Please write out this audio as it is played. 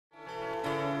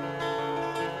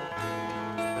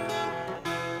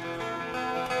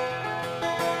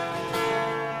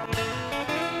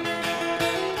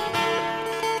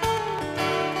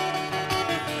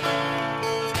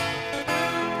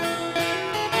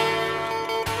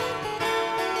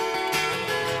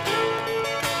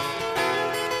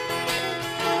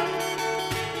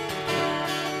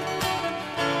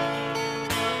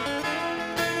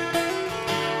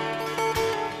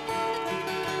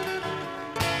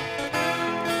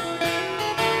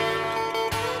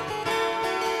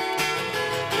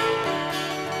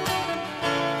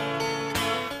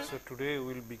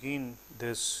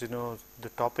is the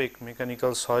topic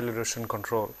mechanical soil erosion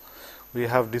control. We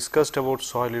have discussed about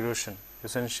soil erosion.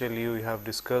 Essentially we have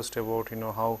discussed about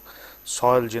how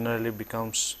soil generally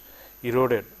becomes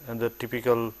eroded, and the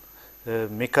typical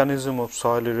mechanism of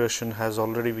soil erosion has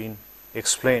already been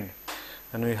explained,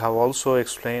 and we have also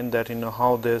explained that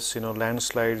how this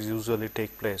landslides usually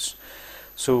take place.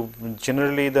 So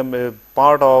generally the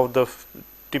part of the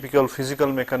typical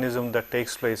physical mechanism that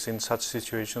takes place in such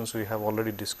situations we have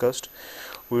already discussed.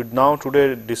 We would now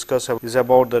today discuss is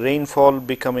about the rainfall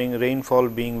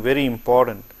being very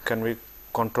important, can be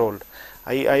controlled.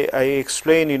 I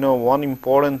explained one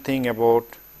important thing about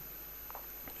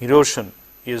erosion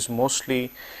is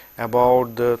mostly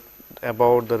about the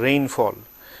rainfall,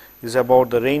 is about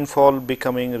the rainfall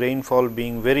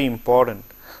being very important.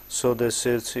 So this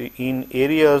is in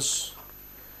areas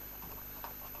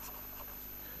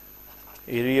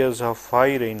of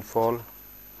high rainfall,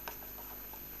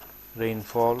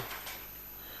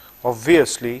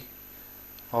 obviously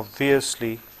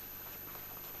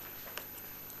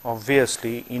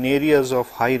in areas of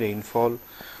high rainfall,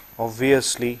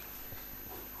 obviously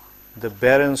the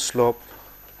barren slope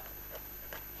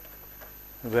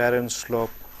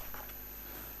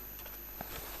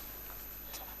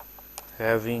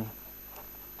having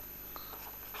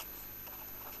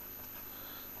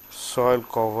soil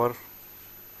cover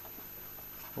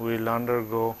will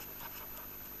undergo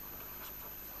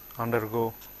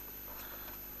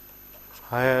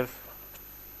higher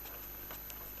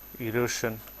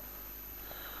erosion,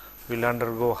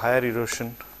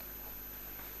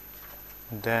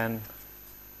 than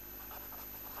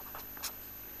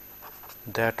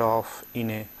that of in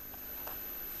a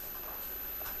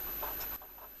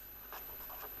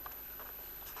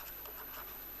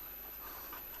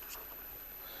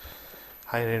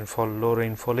high rainfall, low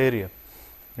rainfall area.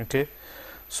 Okay,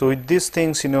 so with these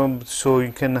things so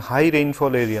you can high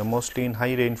rainfall area, mostly in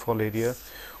high rainfall area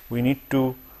we need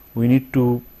to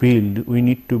build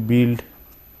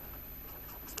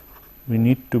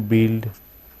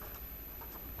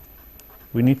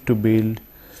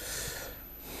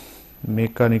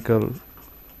mechanical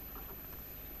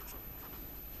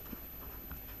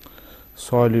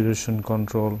soil erosion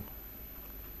control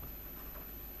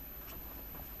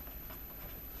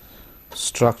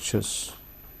structures.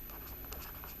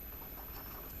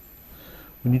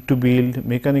 We need to build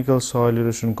mechanical soil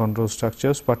erosion control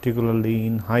structures, particularly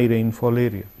in high rainfall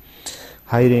area,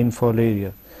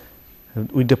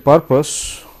 with the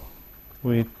purpose,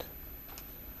 with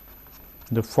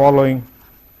the following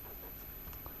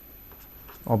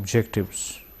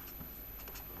objectives.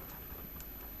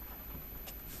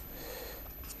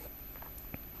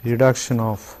 Reduction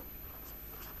of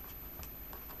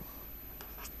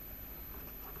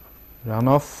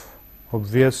runoff,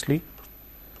 obviously,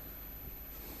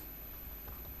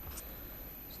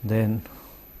 then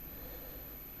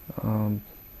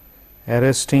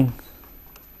arresting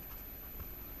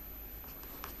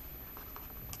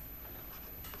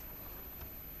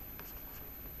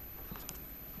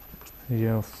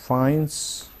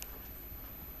fines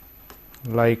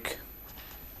like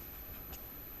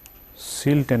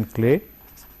silt and clay,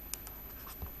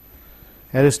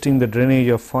 arresting the drainage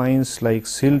of fines like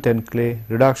silt and clay,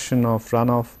 reduction of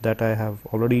runoff that I have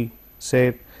already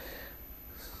said,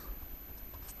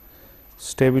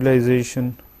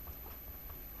 stabilization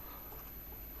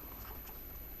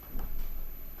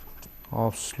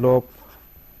of slope,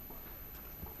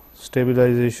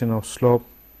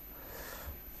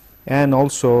 and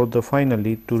also the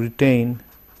finally to retain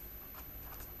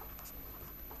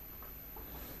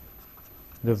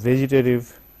the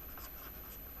vegetative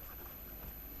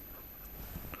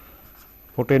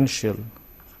potential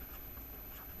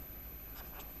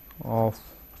of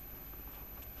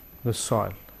the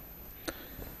soil,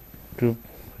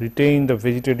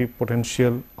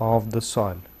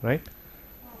 right.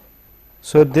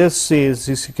 So this is,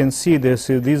 as you can see,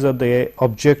 these are the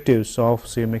objectives of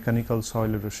say mechanical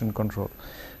soil erosion control.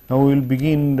 Now we will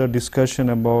begin the discussion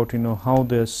about how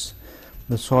the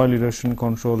soil erosion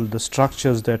control, the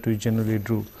structures that we generally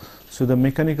do. So the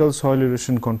mechanical soil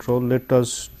erosion control, let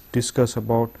us discuss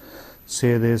about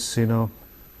say this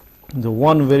the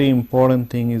one very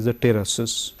important thing is the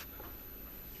terraces.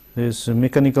 There is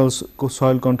mechanical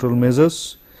soil control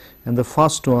measures, and the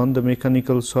first one, the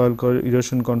mechanical soil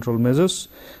erosion control measures,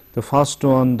 the first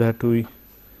one that the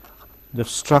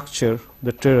structure,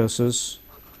 the terraces,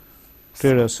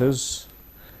 TERRACES,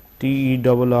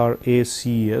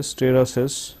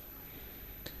 terraces.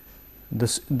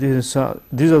 These are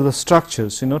the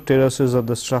structures. Terraces are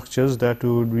the structures that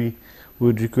we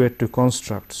would require to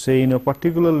construct. Say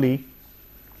particularly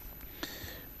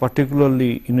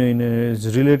particularly in a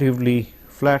relatively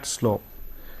flat slope,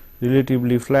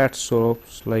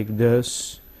 slopes like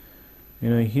this.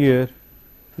 Here,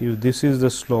 if this is the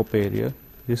slope area,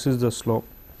 this is the slope,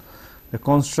 the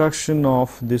construction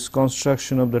of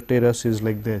the terrace is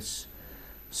like this.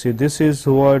 See, this is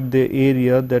what the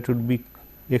area that would be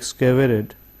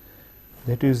excavated,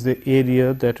 that is the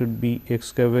area that would be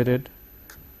excavated,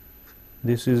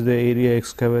 this is the area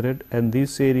excavated, and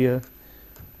this area,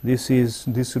 this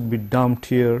would be dumped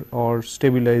here or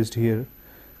stabilized here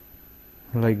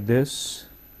like this,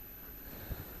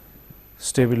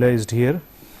 stabilized here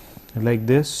like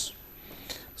this.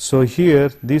 So here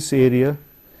this area,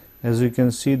 as you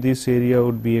can see, this area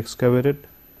would be excavated,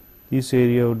 this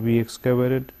area would be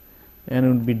excavated and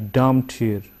would be dumped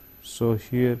here. So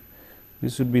here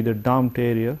this would be the dumped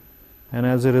area, and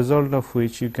as a result of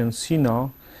which you can see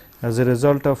now,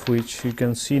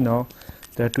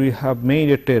 that we have made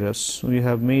a terrace,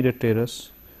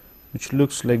 which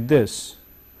looks like this.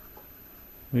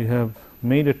 We have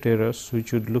made a terrace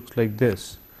which would look like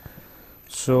this.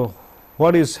 So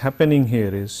what is happening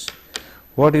here is,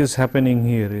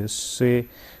 say,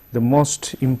 the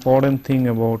most important thing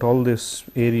about all these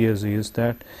areas is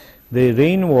that the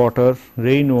rainwater,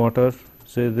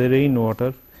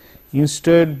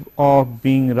 instead of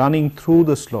being running through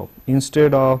the slope,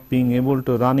 instead of being able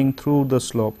to running through the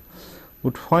slope,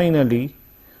 would finally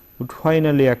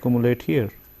accumulate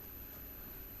here.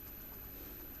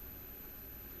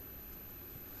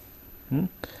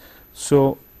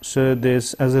 So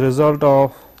this, as a result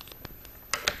of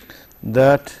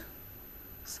that,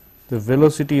 the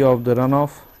velocity of the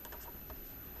runoff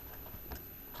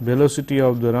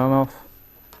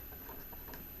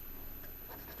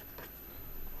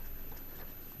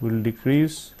will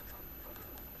decrease,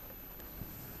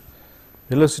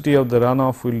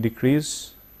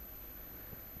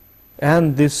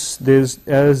 and this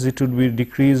as it would be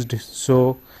decreased,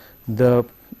 so the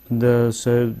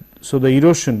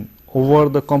erosion over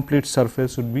the complete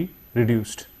surface would be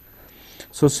reduced.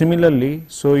 So similarly,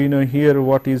 here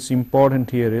what is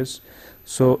important here is,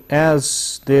 so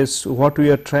as this, what we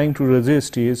are trying to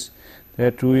resist is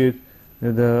that the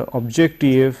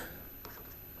objective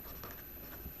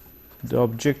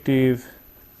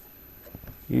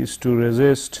is to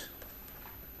resist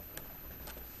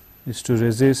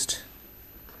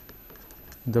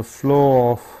the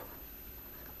flow of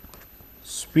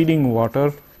speeding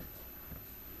water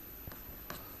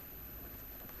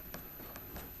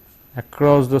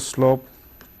across the slope,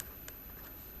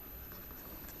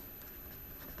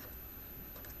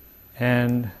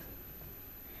 and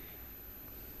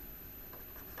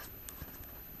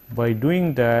by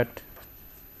doing that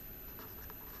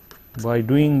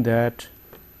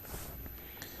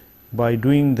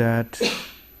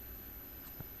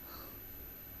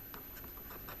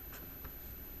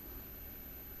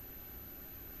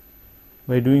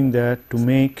to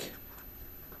make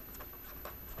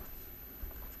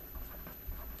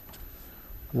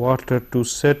water to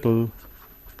settle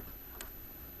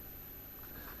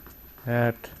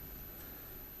at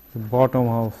the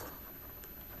bottom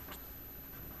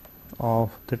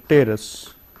of the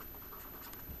terrace.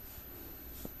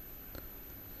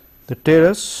 The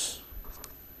terrace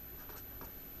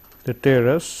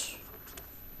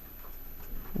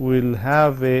will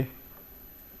have a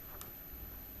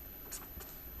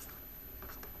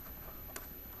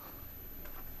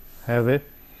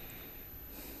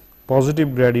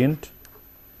positive gradient,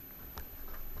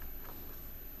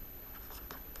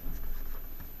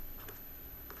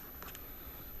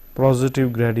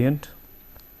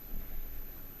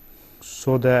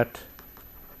 so that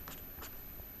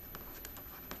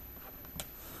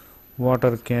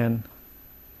water can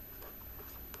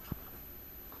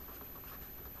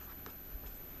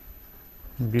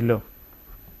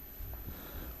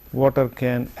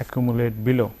accumulate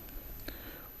below.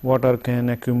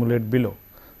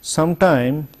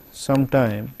 Sometime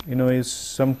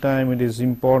it is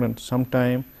important,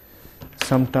 sometime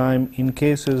in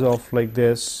cases of like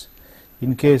this,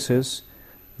 in cases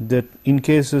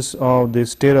of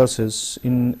these terraces,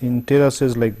 in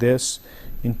terraces like this,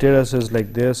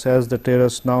 as the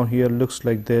terrace now here looks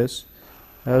like this,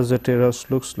 as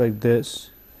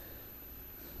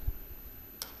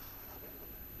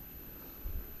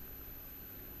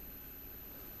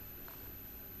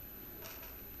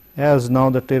now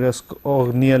the terrace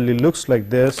nearly looks like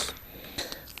this,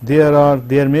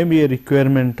 there may be a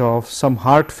requirement of some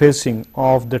hard facing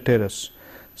of the terrace.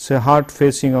 Say hard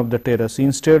facing of the terrace,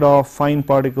 instead of fine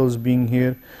particles being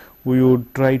here, we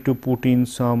would try to put in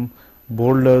some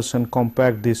boulders and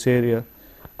compact this area,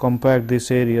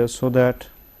 so that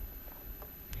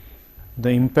the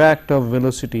impact of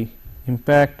velocity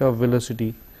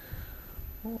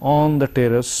on the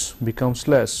terrace becomes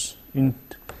less, and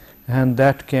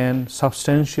that can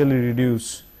substantially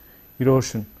reduce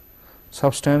erosion,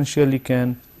 substantially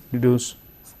can reduce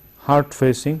hard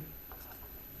facing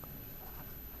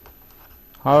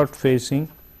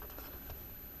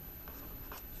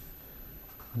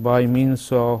by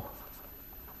means of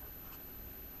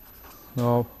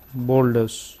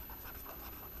boulders.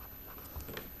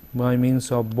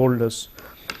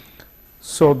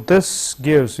 So this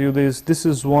gives you this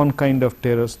is one kind of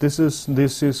terrace. This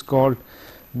is called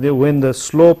when the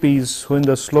slope is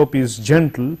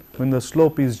gentle.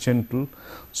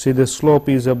 Say the slope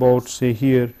is about, say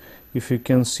here, if you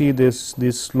can see this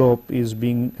slope is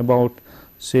being about,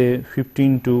 say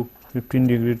 15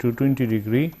 degree to 20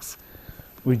 degree.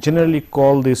 We generally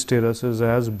call these terraces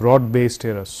as broad base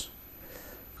terrace.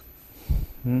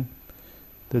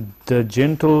 The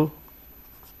gentle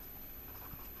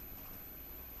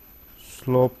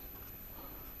slope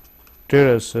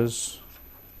terraces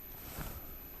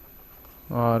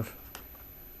are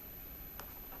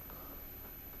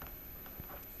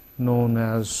known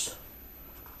as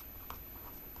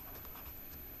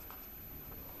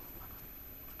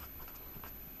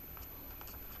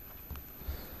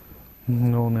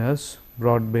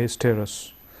broad base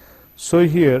terrace. So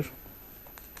here,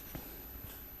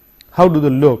 how do they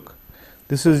look?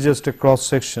 This is just a cross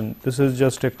section. If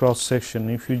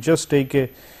you just take a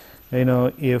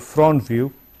front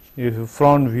view,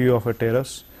 of a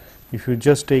terrace,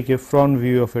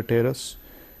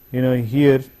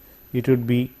 here it would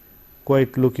be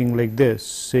quite looking like this.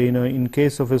 Say in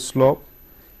case of a slope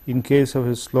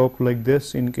like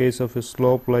this,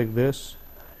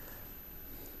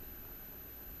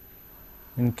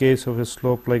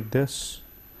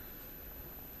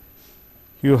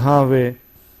 you have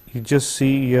you just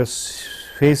see you're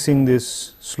facing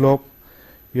this slope.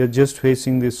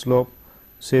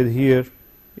 Say here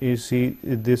you see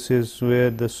this is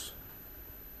where this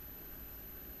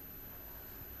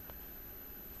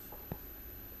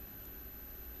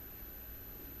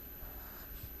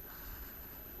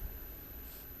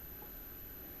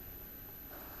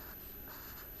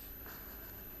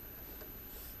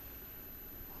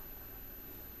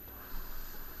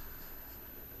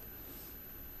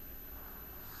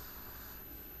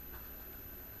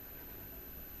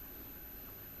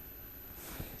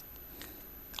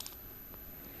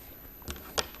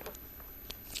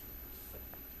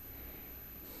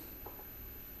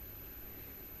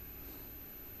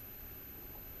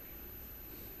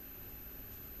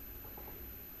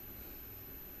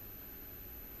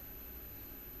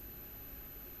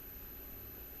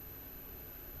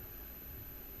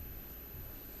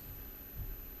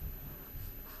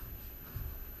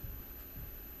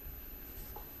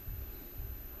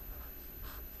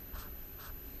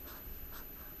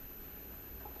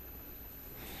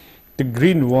the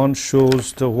green one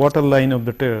shows the water line of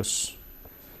the terrace.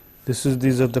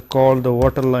 These are called the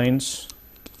water lines.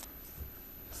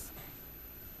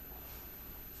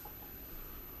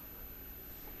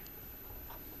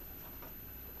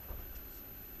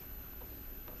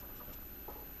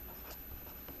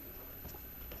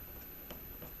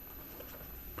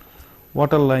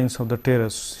 Water lines of the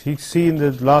terrace. You see in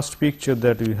the last picture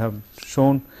that we have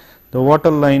shown, the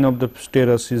water line of the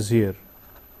terrace is here.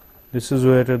 This is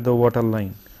where the water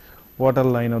line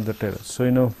of the terrace.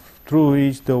 So through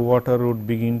which the water would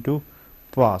begin to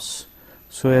pass.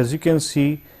 So as you can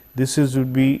see, this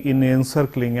would be in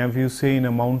encircling, as you say in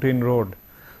a mountain road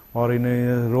or in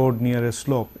a road near a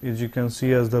slope. As you can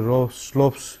see, as the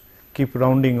slopes keep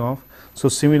rounding off, so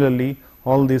similarly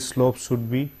all these slopes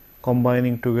would be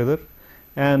combining together,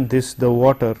 and the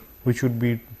water which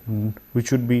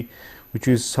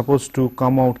is supposed to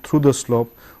come out through the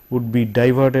slope would be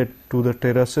diverted to the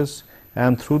terraces,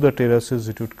 and through the terraces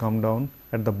it would come down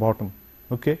at the bottom.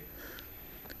 Okay,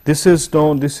 this is a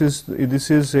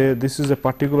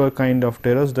particular kind of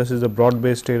terrace. This is a broad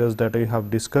based terrace that I have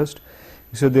discussed.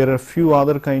 So there are a few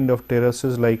other kind of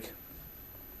terraces, like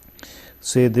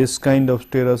say this kind of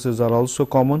terraces are also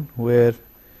common, where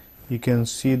you can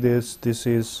see this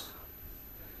is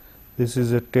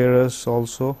a terrace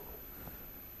also.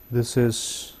 This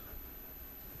is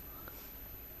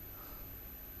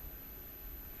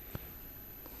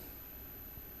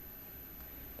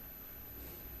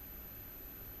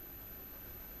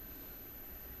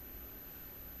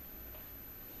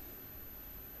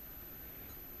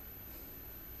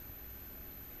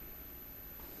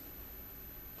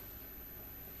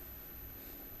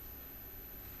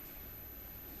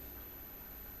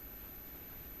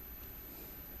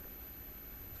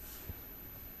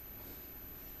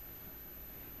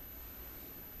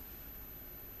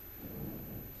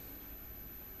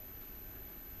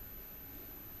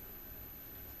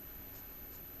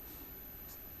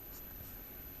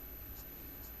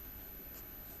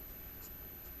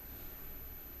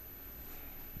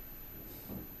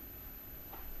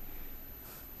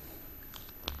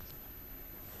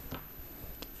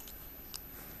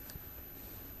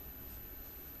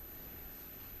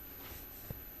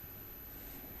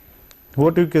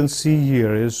what you can see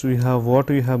here is we have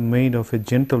made of a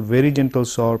gentle, very gentle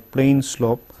plane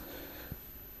slope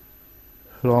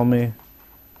from a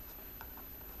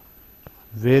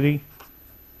very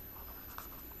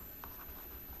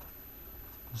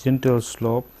gentle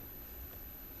slope,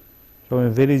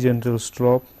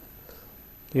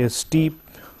 a steep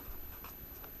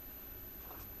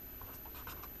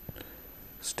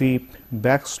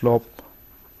back slope,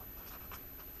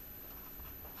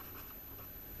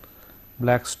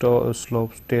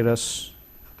 slope terrace,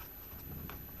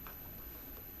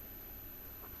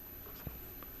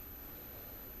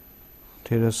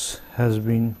 has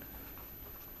been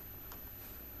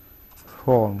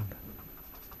formed.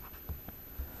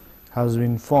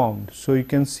 So you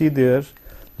can see there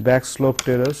back slope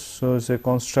terrace. So it's a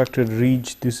constructed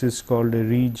ridge. This is called a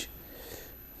ridge.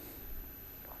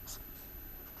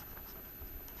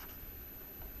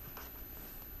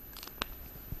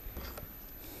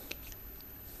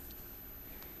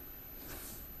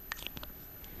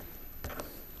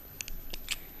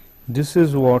 This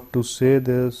is what to say.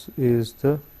 This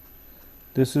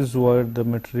is what the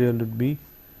material would be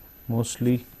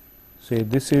mostly. Say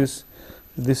this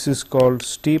is called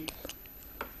steep.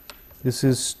 This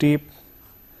is steep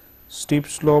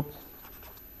slope.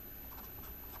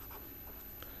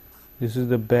 This is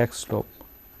the back slope.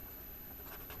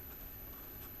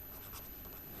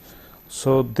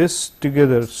 So this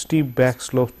together, steep back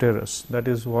slope terrace, that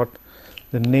is what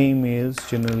the name is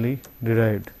generally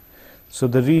derived. So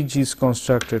the ridge is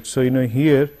constructed. So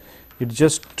here it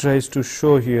just tries to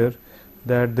show here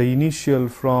that the initial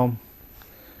from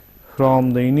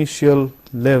the initial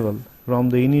level,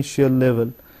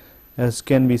 as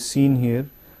can be seen here,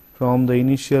 from the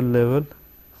initial level,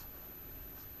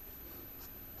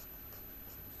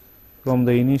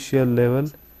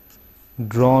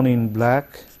 drawn in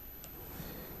black,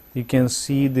 you can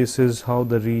see this is how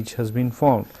the ridge has been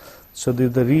formed. So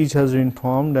the ridge has been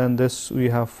formed, and this we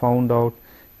have found out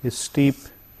is steep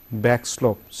back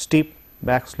slope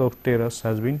terrace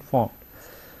has been formed.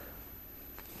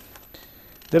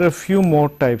 There are a few more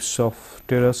types of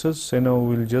terraces,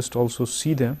 we'll just also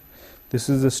see them. This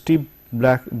is the steep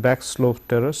back slope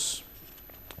terrace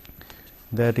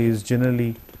that is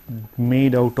generally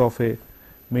made out of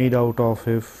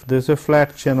there's a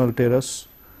flat channel terrace.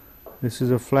 This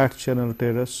is a flat channel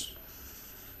terrace.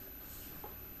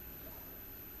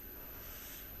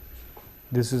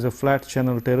 This is a flat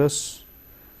channel terrace.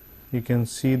 You can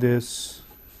see this.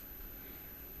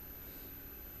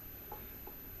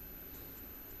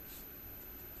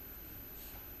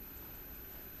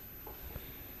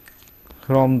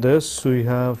 From this we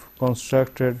have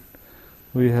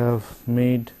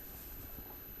made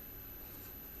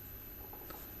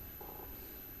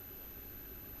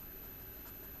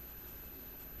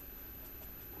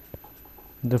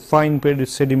the fine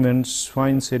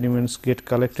sediments get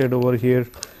collected over here,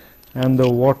 and the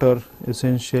water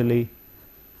essentially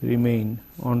remain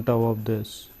on top of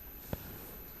this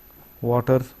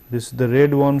water. This is the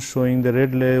red one showing the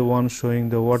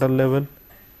water level,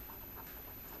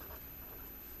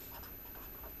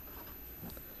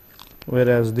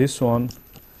 whereas this one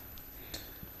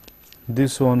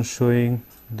showing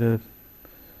the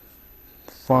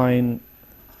fine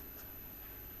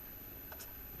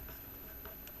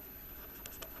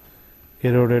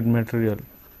eroded material,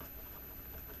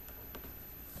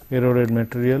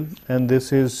 and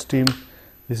this is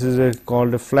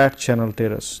called a flat channel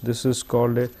terrace. This is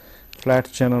called a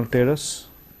flat channel terrace.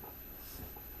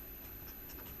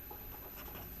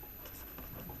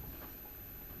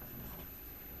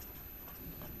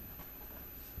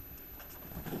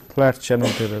 Flat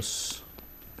channel terrace.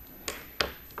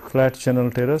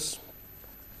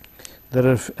 There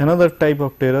are another type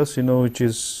of terrace,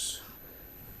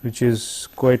 which is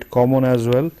quite common as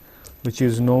well, which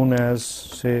is known as,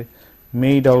 say,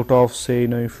 made out of, say,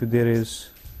 if there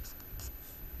is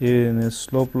in a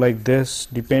slope like this,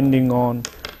 depending on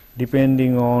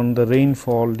the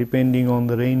rainfall,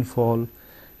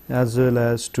 as well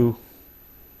as to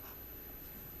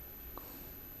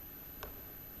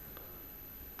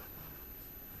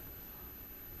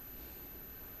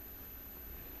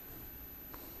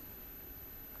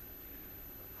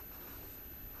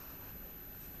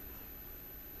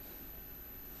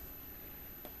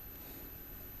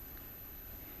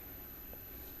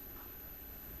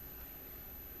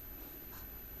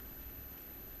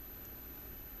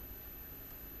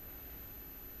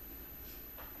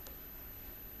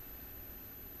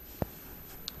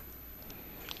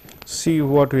see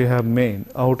what we have made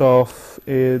out of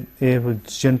a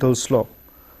gentle slope.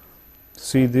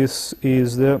 See, this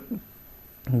is the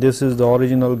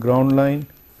original ground line.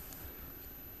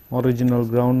 original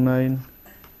ground line,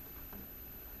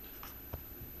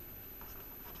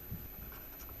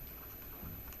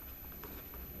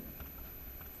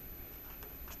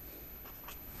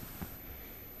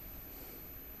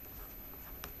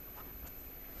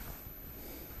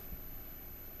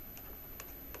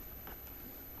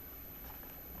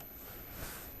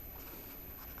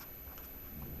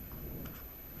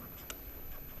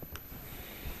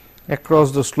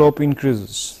 across the slope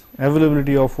increases.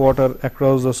 Availability of water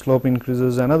across the slope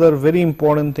increases. Another very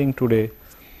important thing today,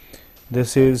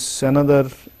 this is another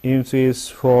is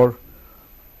for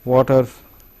water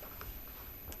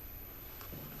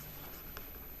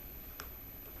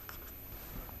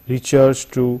recharge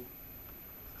to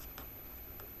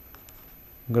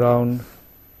groundwater.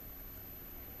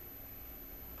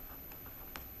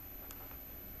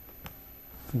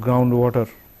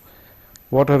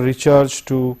 Water recharge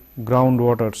to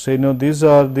groundwater. So these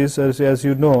are as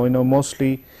you know,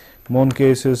 mostly most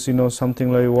cases,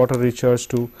 something like water recharge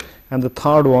to, and the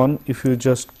third one, if you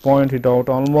just point it out,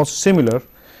 almost similar,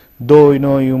 though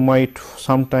you might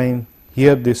sometime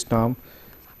hear this term.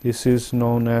 This is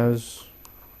known as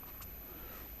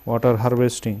water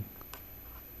harvesting.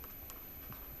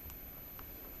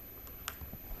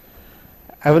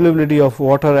 Availability of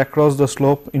water across the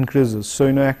slope increases. So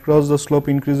across the slope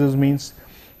increases means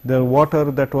the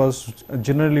water that was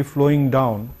generally flowing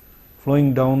down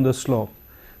the slope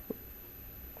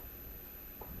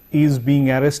is being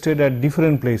arrested at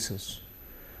different places.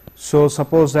 So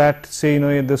suppose that say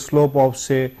the slope of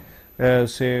say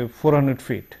 400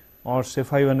 feet or say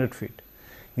 500 feet.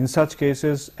 In such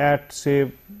cases at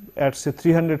say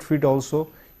 300 feet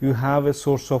also you have a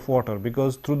source of water,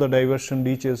 because through the diversion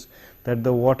ditches that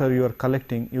the water you are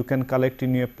collecting, you can collect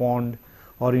in a pond,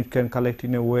 or you can collect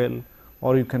in a well,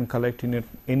 or you can collect in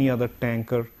any other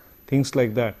tanker, things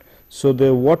like that. So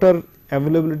the water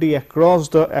availability across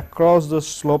the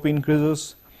slope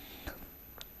increases.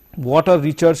 Water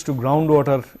recharge to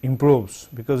groundwater improves,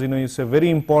 because it's a very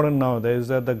important nowadays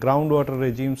that the groundwater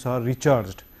regimes are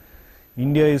recharged.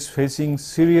 India is facing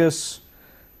serious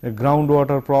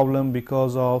groundwater problem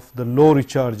because of the low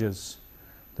recharges.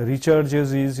 The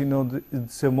recharges is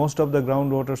most of the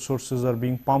groundwater sources are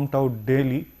being pumped out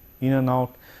daily in and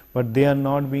out, but they are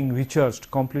not being recharged,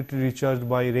 completely recharged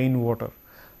by rainwater.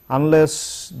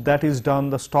 Unless that is done,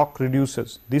 the stock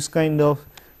reduces. This kind of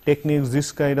techniques,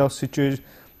 this kind of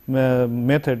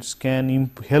methods can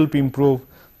help improve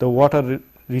the water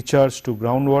recharge to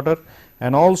groundwater,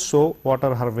 and also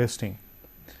water harvesting.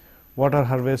 Water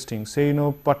harvesting, say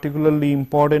particularly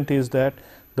important is that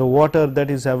the water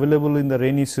that is available in the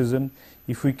rainy season,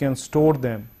 if we can store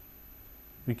them,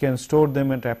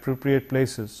 at appropriate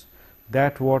places,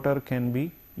 that water can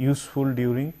be useful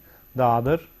during the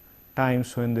other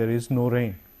times when there is no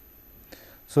rain.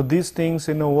 So these things,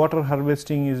 water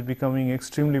harvesting is becoming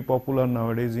extremely popular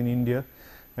nowadays in India,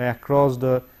 across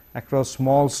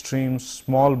small streams,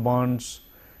 small ponds.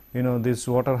 This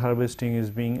water harvesting is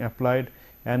being applied,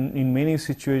 and in many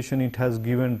situations it has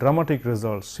given dramatic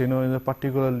results.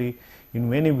 Particularly in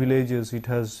many villages, it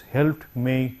has helped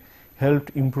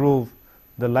improve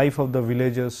the life of the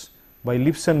villagers by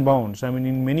leaps and bounds.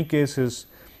 In many cases,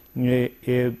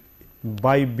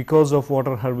 because of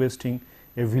water harvesting,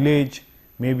 a village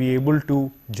may be able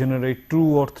to generate 2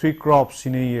 or 3 crops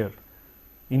in a year,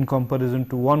 in comparison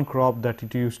to 1 crop that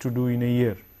it used to do in a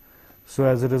year. So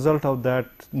as a result of that,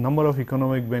 number of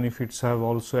economic benefits have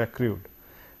also accrued.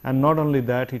 And not only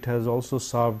that, it has also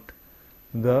served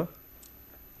the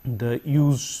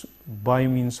use by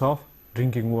means of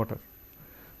drinking water.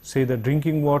 Say the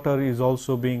drinking water is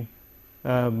also being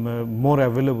more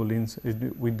available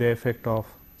with the effect of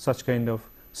such kind of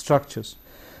structures.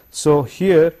 So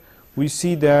here we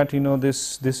see that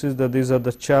these are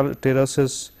the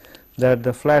terraces, that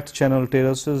the flat channel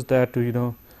terraces that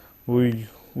we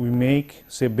make,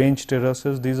 say bench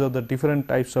terraces. These are the different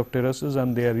types of terraces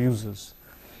and their uses.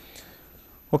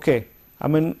 Okay,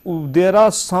 there are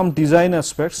some design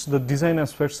aspects. The design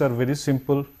aspects are very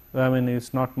simple.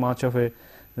 It's not much of a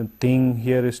thing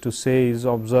here is to say, is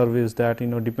observe is that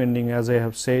depending, as I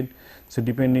have said, so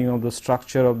depending on the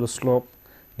structure of the slope,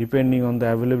 depending on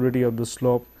the availability of the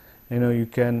slope, you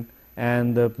can,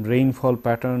 and the rainfall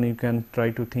pattern, you can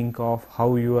try to think of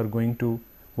how you are going to,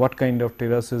 what kind of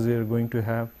terraces you are going to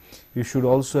have. You should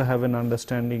also have an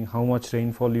understanding how much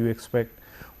rainfall you expect,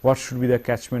 what should be the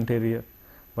catchment area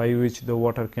by which the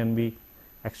water can be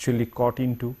actually caught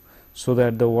into, so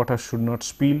that the water should not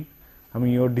spill.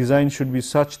 Your design should be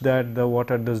such that the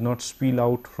water does not spill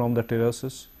out from the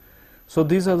terraces. So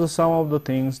these are some of the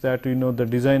things that the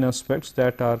design aspects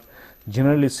that are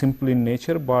generally simple in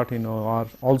nature, but are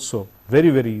also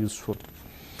very useful.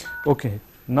 Okay.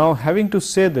 Now, having to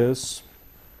say this,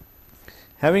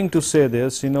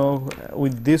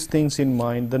 with these things in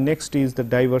mind, the next is the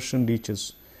diversion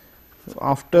ditches.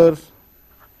 After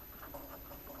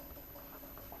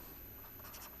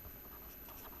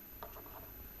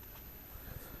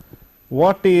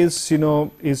what is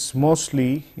is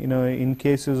mostly in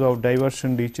cases of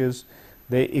diversion ditches,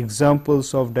 the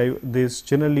examples of this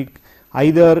generally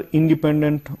either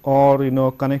independent or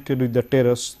connected with the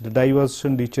terrace. The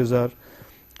diversion ditches are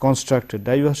constructed.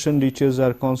 Diversion ditches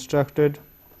are constructed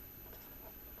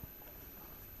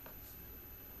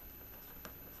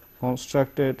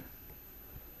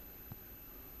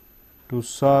to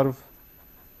serve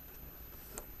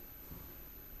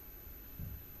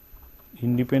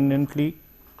independently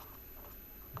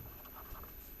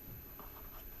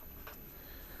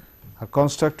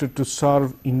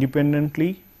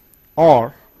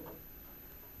or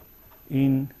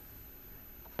in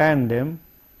tandem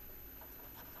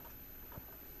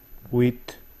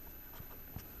with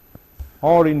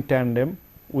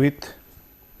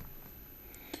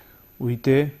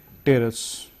a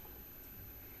terrace,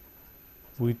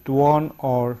 with one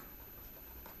or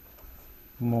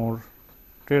more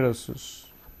terraces.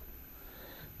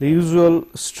 The usual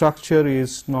structure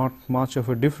is not much of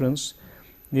a difference.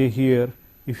 Here,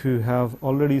 if you have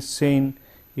already seen,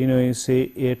 you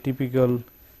say a typical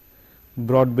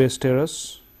broad base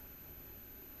terrace,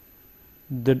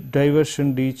 the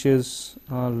diversion ditches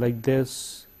are like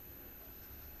this.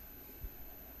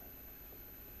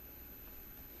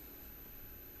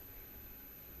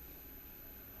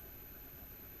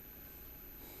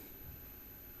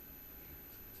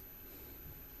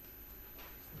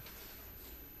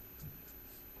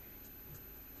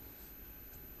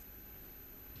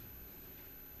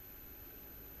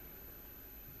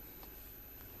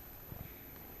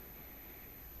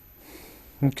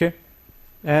 Okay.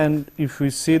 And if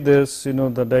we see this,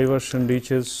 the diversion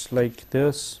ditches like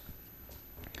this,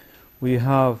 we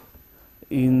have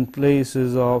in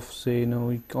places of, say,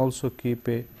 we also keep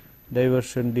a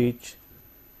diversion ditch,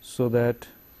 so that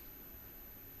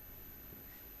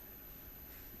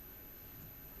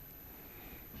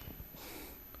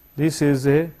this is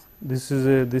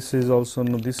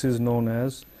known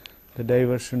as the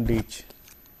diversion ditch.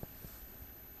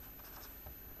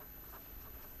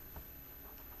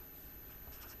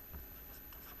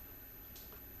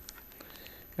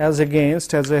 As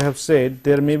against, as I have said,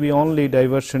 there may be only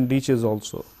diversion ditches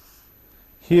also.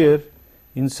 Here,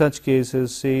 in such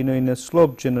cases, say, in a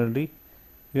slope generally,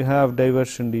 you have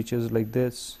diversion ditches like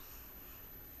this.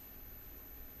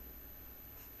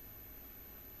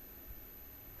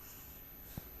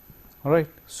 All right.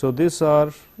 So these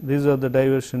are the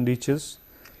diversion ditches.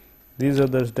 These are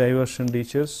the diversion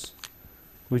ditches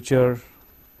which are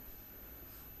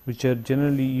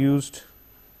generally used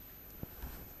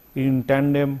in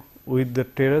tandem with the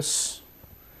terrace.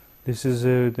 This is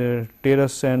the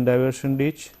terrace and diversion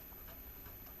ditch.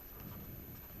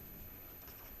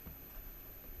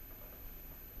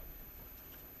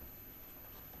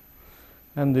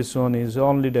 And this one is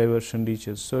only diversion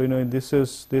ditches. So this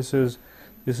is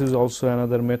also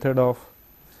another method of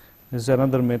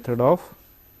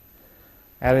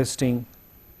arresting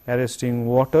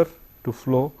water to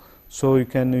flow. So you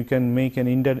can make an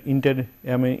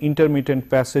intermittent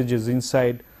passages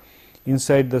inside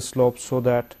the slope, so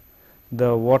that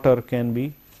the water can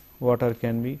be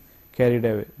carried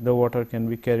away.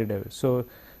 So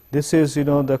this is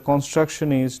the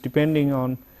construction is depending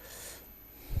on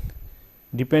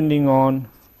the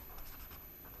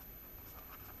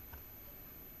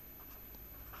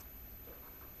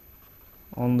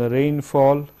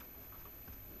rainfall.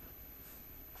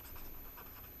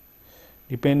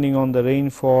 Depending on the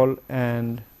rainfall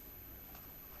and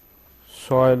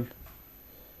soil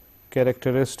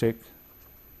characteristic,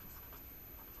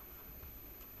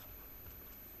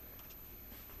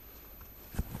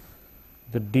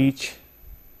 the ditch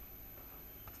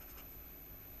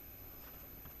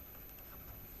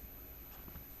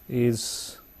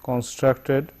is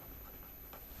constructed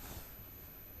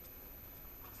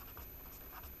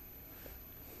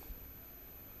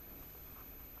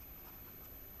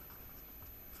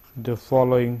the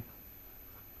following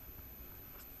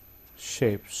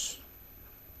shapes.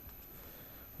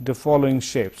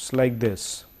 Like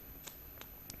this,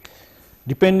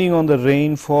 depending on the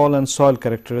rainfall and soil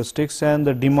characteristics and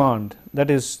the demand,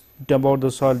 that is about the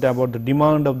soil, about the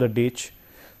demand of the ditch,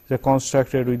 they are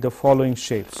constructed with the following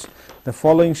shapes. The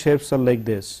following shapes are like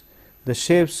this. The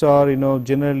shapes are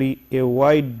generally a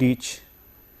wide ditch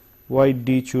would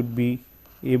be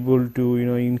able to,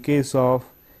 in case of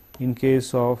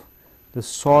the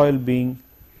soil being,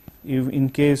 if in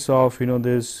case of,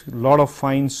 there's a lot of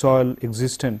fine soil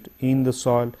existent in the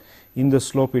soil, in the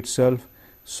slope itself.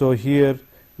 So here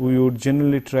we would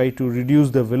generally try to reduce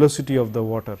the velocity of the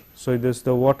water. So this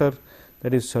the water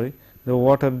that is the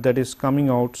water that is coming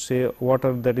out, say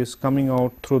water that is coming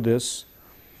out through this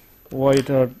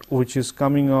water which is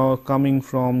coming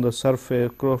from the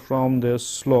surface, from the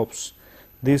slopes,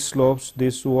 these slopes,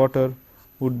 this water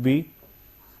would be,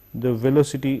 the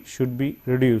velocity should be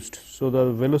reduced. So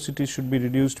the velocity should be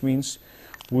reduced means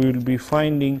we will be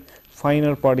finding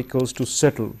finer particles to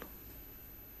settle,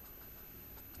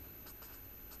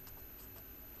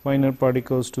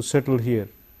 here.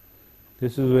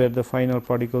 This is where the finer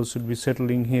particles should be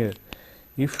settling here.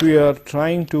 If we are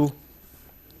trying to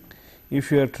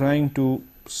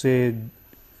say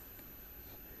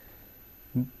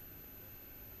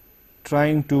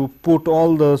put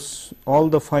all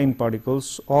the fine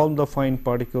particles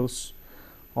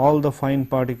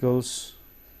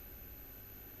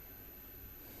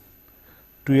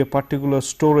to a particular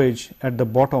storage at the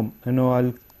bottom,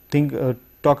 I'll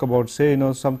talk about,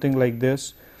 say, something like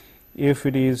this. If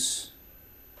it is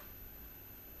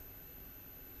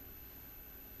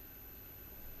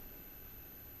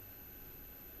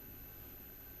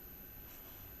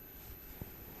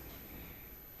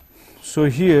so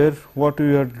here what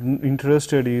we are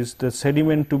interested is the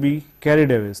sediment to be carried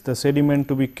away,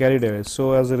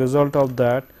 So as a result of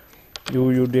that, you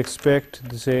would expect,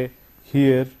 say,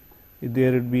 here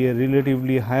there would be a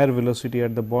relatively higher velocity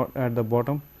at the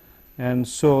bottom, and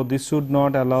so this should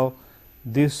not allow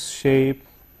this shape,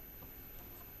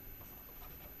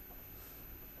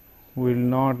 will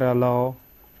not allow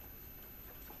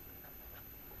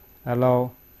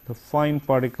the fine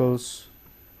particles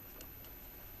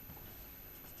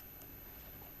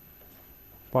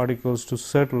to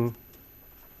settle,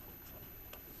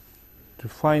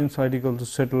 fine particles to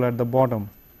settle at the bottom,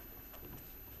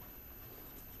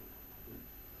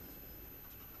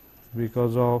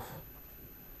 because of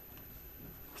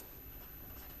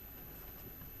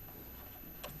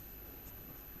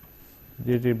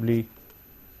relatively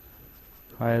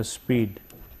higher speed.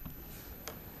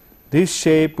 This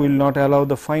shape will not allow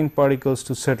the fine particles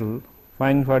to settle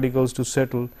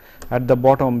at the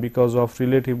bottom because of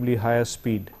relatively higher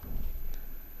speed.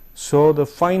 So the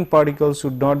fine particles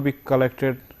should not be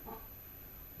collected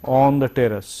on the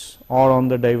terrace or on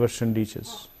the diversion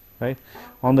ditches, right?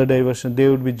 On the diversion, they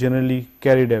would be generally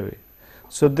carried away.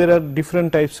 So there are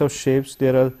different types of shapes.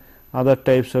 There are other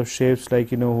types of shapes, like,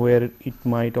 where it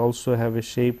might also have a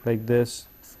shape like this.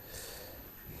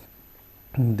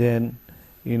 And then,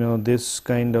 this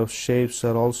kind of shapes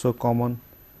are also common,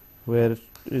 where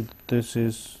this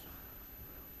is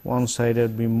one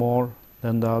sided be more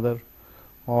than the other,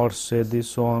 or say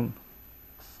this one.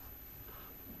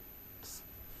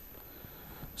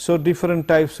 So different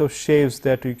types of shapes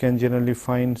that we can generally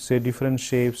find, say different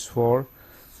shapes for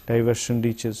diversion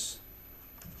ditches,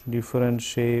 different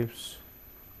shapes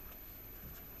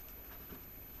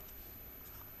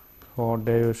for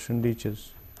diversion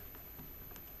ditches,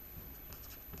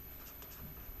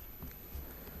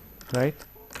 right?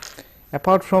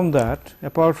 Apart from that,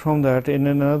 in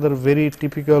another very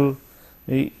typical,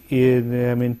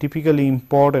 typically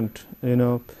important,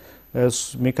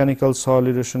 as mechanical soil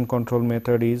erosion control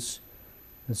method is,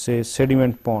 say,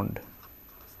 sediment pond.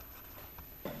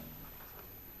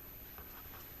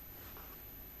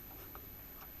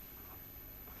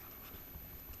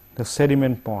 The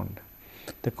sediment pond.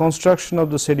 The construction of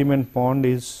the sediment pond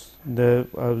is the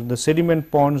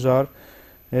sediment ponds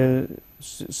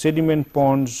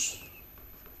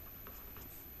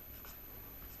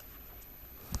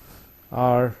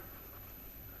are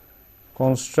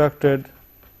constructed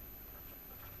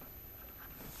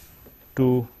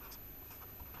to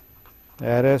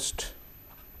arrest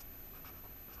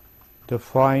the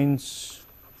fines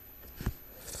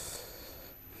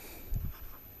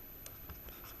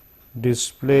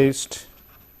displaced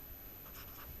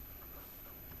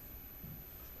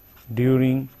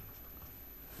during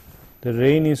the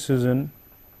rainy season.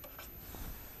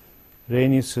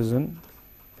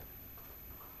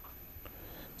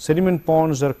 Sediment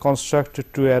ponds are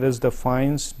constructed to arrest the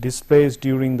fines displaced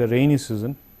during the rainy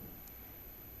season.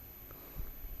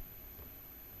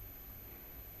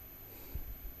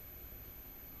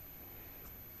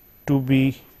 To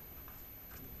be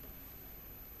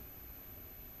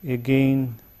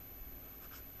again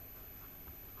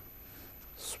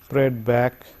spread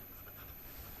back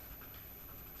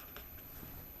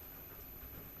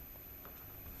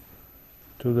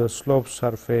to the slope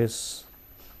surface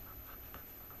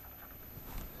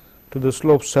to the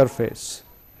slope surface.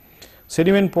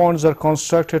 Sediment ponds are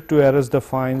constructed to arrest the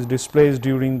fines displaced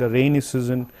during the rainy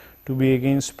season to be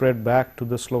again spread back to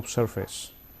the slope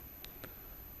surface.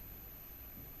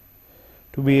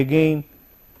 To be again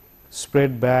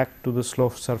spread back to the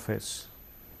slope surface.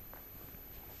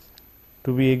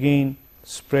 To be again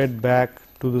spread back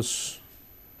to the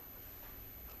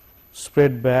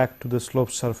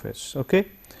slope surface. Okay.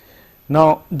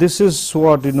 Now this is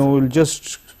what we'll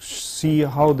just see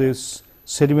how these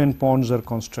sediment ponds are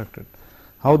constructed.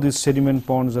 How these sediment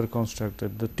ponds are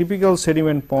constructed. The typical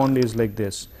sediment pond is like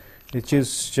this, which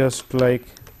is just like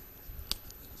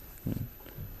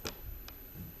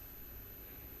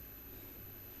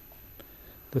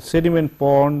the sediment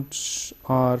ponds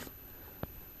are,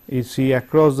 you see,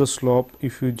 across the slope.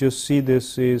 If you just see,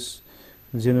 this is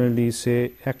generally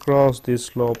say across this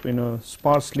slope,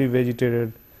 sparsely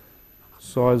vegetated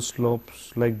soil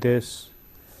slopes like this.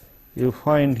 You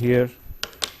find here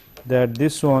that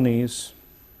this one is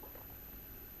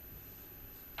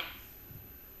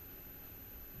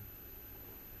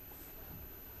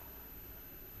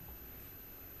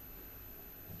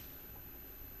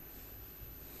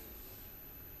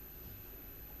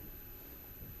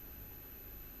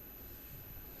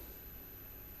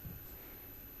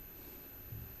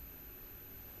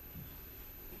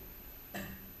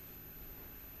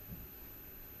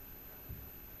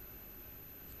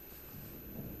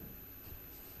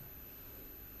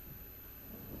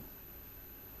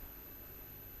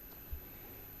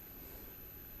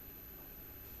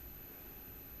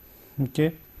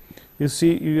okay. You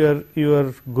see, you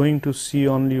are going to see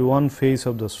only one face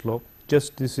of the slope.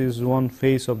 Just this is one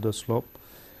face of the slope.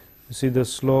 You see, the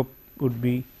slope would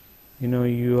be,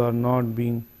 you are not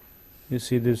being, you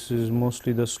see, this is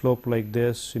mostly the slope like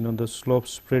this, the slope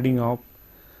spreading up,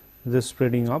 this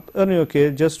spreading up. And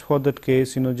okay, just for that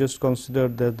case, just consider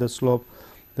that the slope,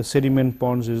 the sediment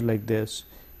ponds is like this.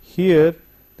 Here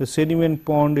the sediment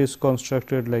pond is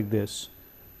constructed like this.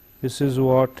 This is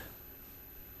what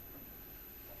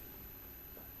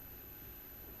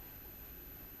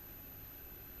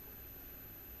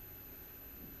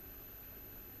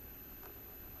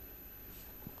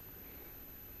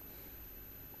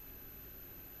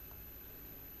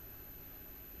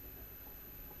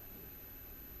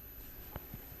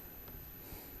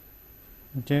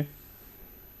okay.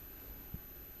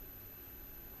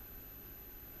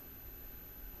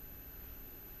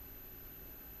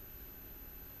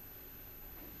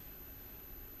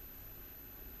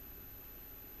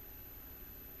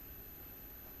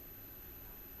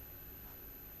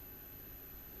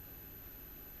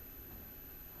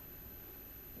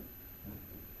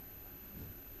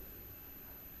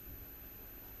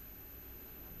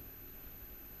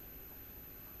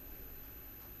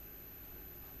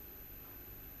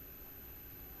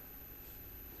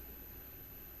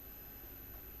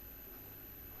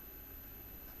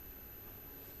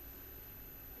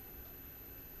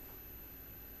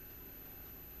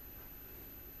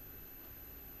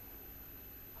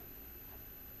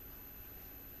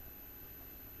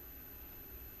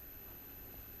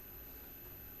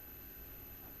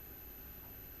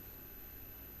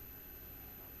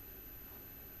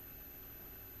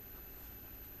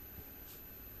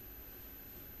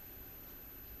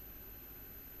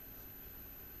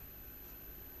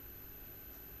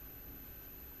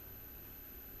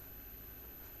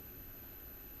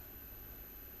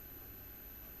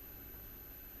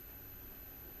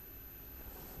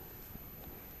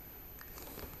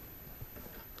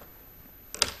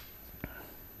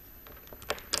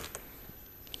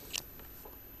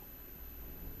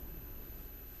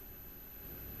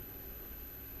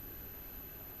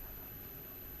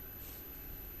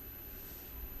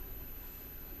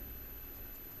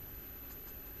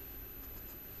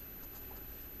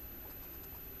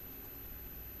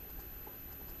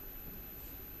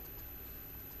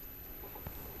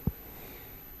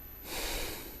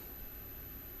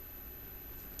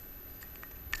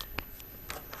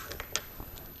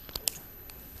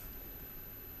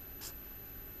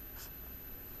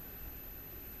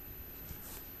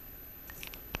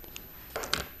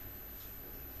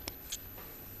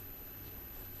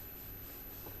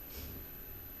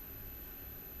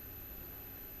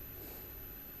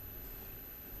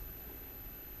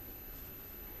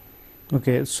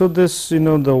 Okay, so this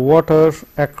the water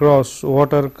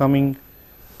coming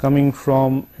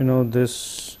from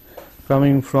this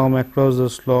coming from across the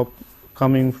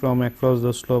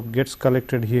slope gets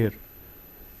collected here,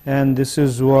 and this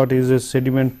is what is a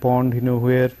sediment pond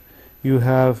where you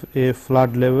have a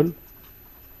flood level.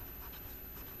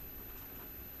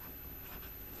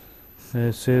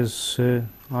 This is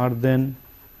earthen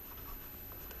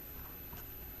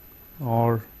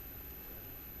or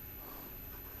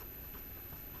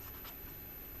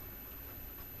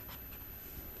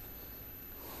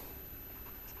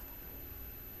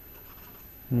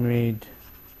made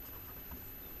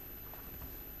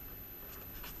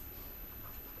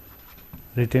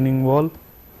retaining wall,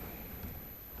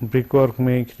 brickwork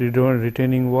make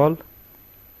retaining wall,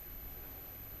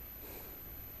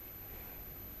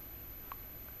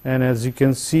 and as you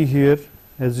can see here,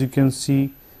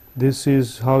 this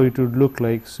is how it would look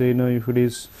like. So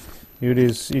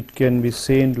if it can be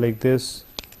seen like this.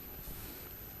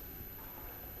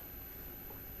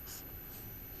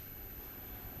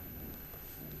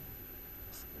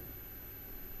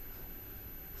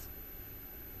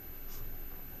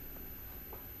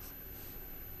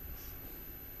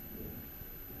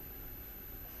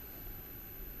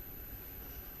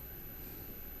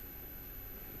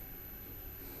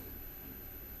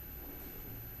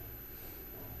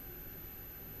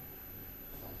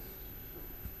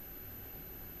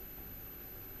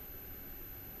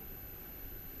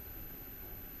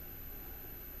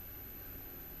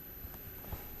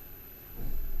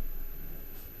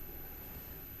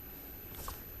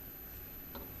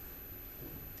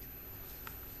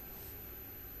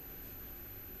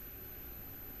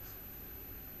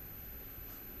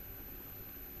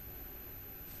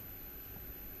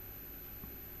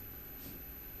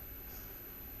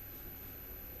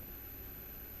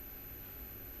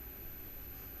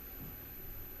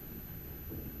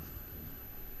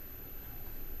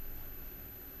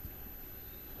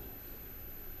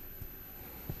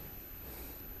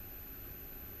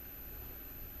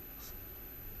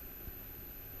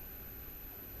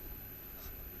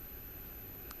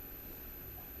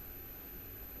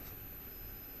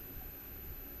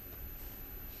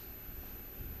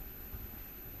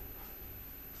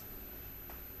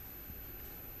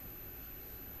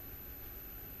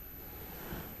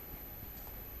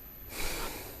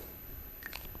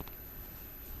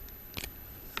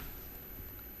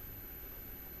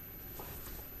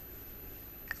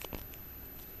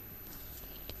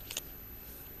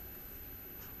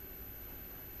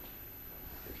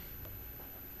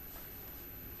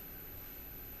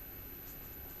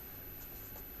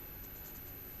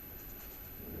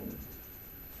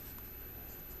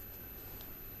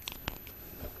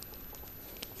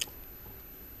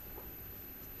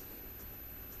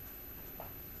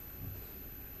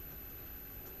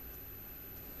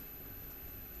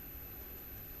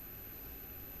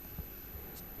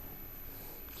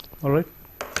 All right.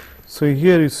 So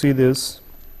here you see this.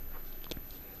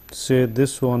 Say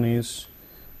this one is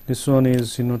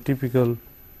typical.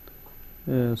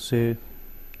 Say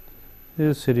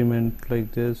a sediment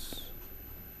like this.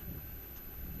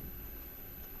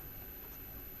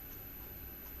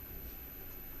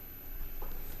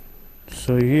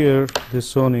 So here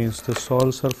this one is the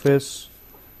soil surface.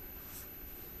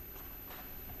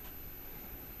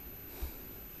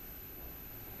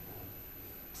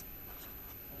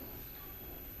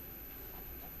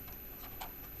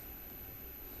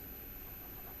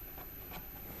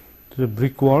 The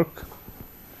brickwork,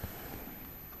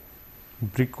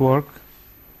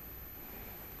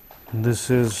 this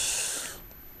is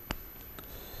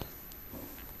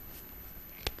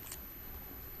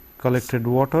collected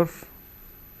water,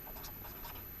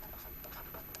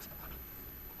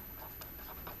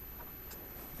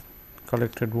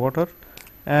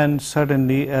 and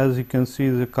certainly as you can see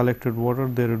the collected water,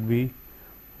 there would be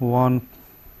one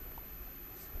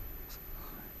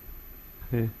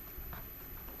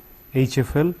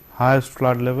HFL, highest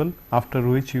flood level, after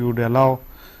which you would allow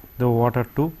the water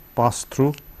to pass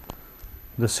through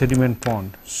the sediment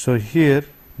pond. So here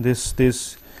this the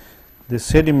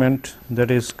sediment that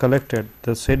is collected,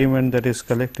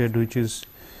 which is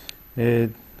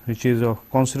of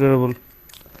considerable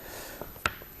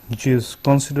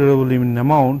in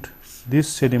amount, this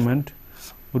sediment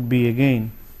would be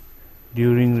again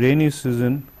during rainy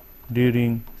season,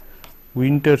 during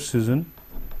winter season,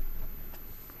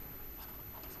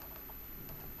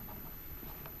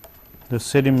 the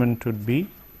sediment would be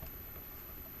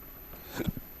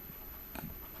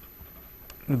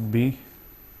again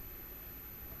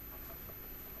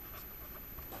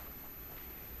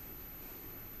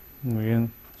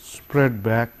spread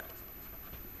back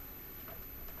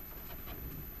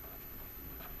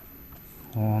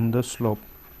on the slope.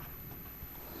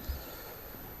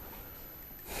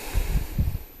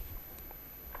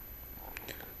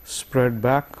 Spread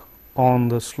back on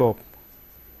the slope.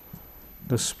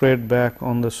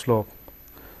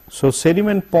 So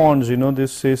sediment ponds,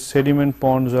 this is sediment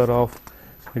ponds are of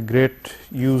a great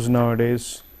use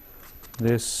nowadays.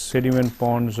 These sediment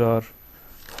ponds are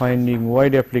finding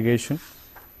wide application,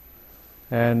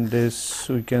 and this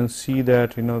we can see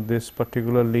that this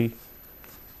particularly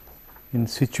in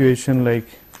situation like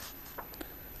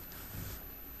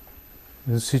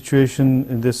the situation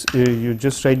in this you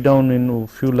just write down in a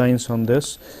few lines on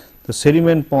this. The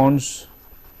sediment ponds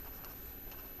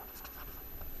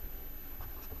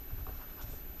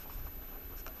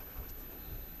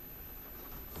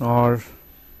are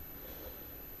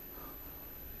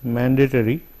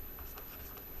mandatory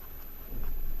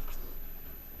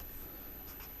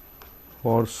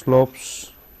for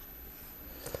slopes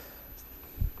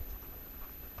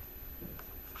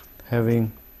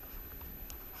having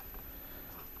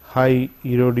high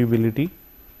erodibility,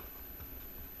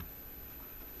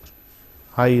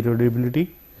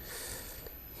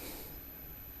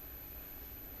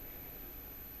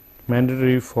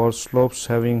 mandatory for slopes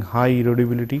having high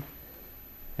erodibility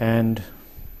and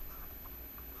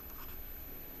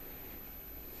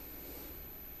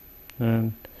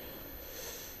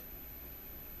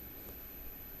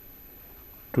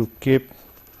to keep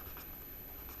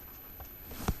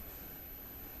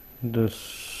the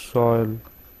soil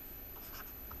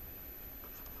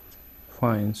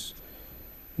fines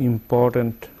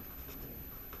important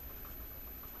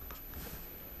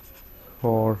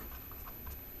for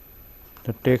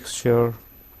the texture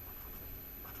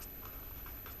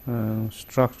and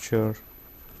structure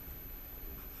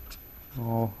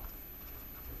of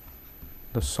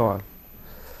the soil,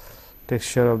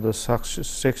 texture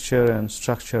and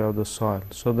structure of the soil.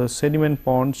 So the sediment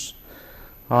ponds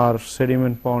are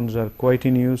quite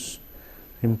in use,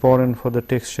 important for the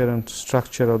texture and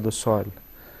structure of the soil.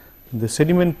 The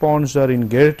sediment ponds are in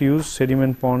great use.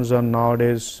 Sediment ponds are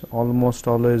nowadays almost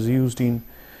always used in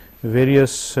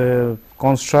various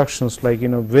constructions, like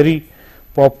very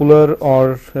popular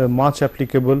or much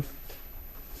applicable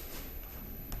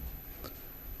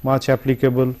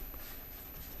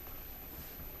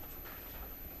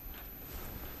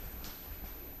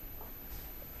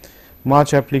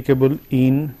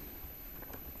in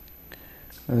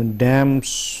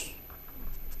dams,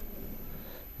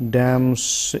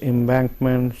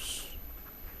 embankments,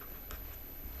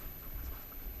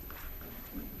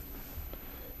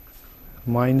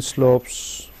 mine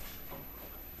slopes,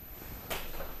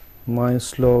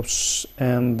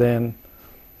 and then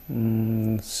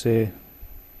say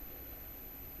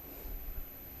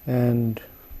and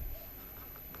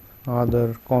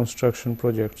other construction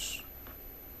projects.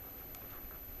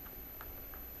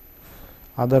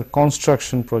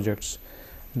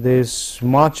 This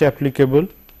much applicable.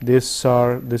 The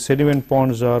sediment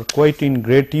ponds are quite in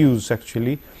great use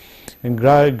actually, and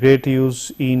great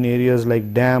use in areas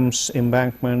like dams,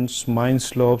 embankments, mine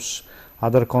slopes,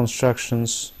 other construction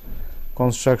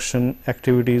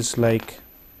activities like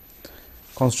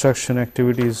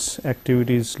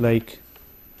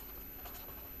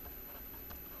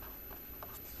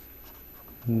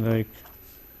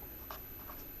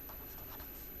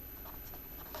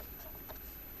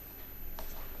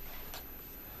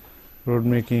road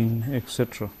making,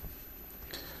 etc.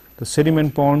 The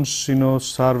sediment ponds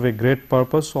serve a great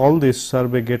purpose. All these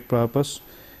serve a great purpose,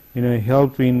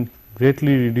 help in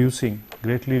greatly reducing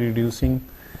the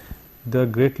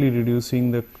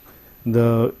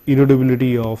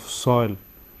erodibility of soil,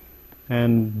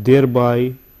 and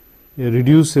thereby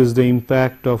reduces the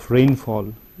impact of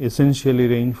rainfall, essentially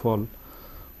rainfall,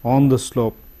 on the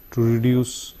slope to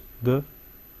reduce the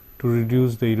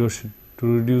erosion,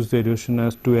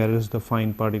 as to arrest the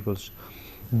fine particles.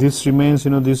 This remains,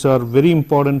 these are very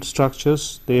important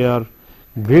structures. They are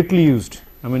greatly used.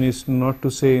 I mean, it's not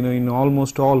to say, in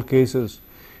almost all cases,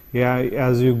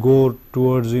 as you go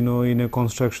towards, in a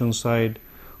construction site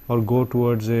or go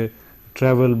towards a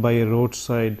travel by a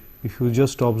roadside, if you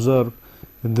just observe,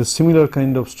 the similar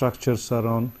kind of structures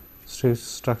are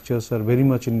very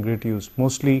much in great use.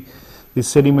 Mostly the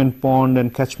sediment pond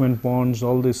and catchment ponds,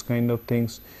 all these kind of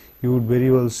things you would very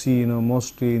well see,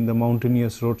 mostly in the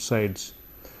mountainous roadsides,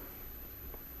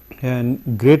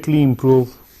 and greatly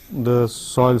improve the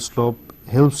soil slope,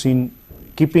 helps in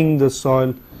keeping the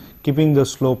slope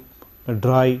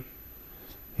dry,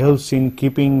 helps in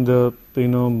keeping the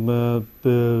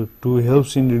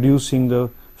helps in reducing the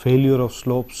failure of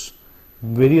slopes.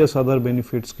 Various other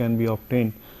benefits can be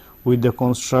obtained with the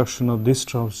construction of this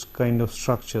kind of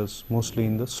structures, mostly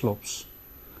in the slopes.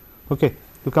 Okay,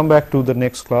 we'll come back to the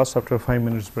next class after a 5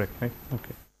 minutes break, right?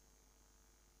 Okay.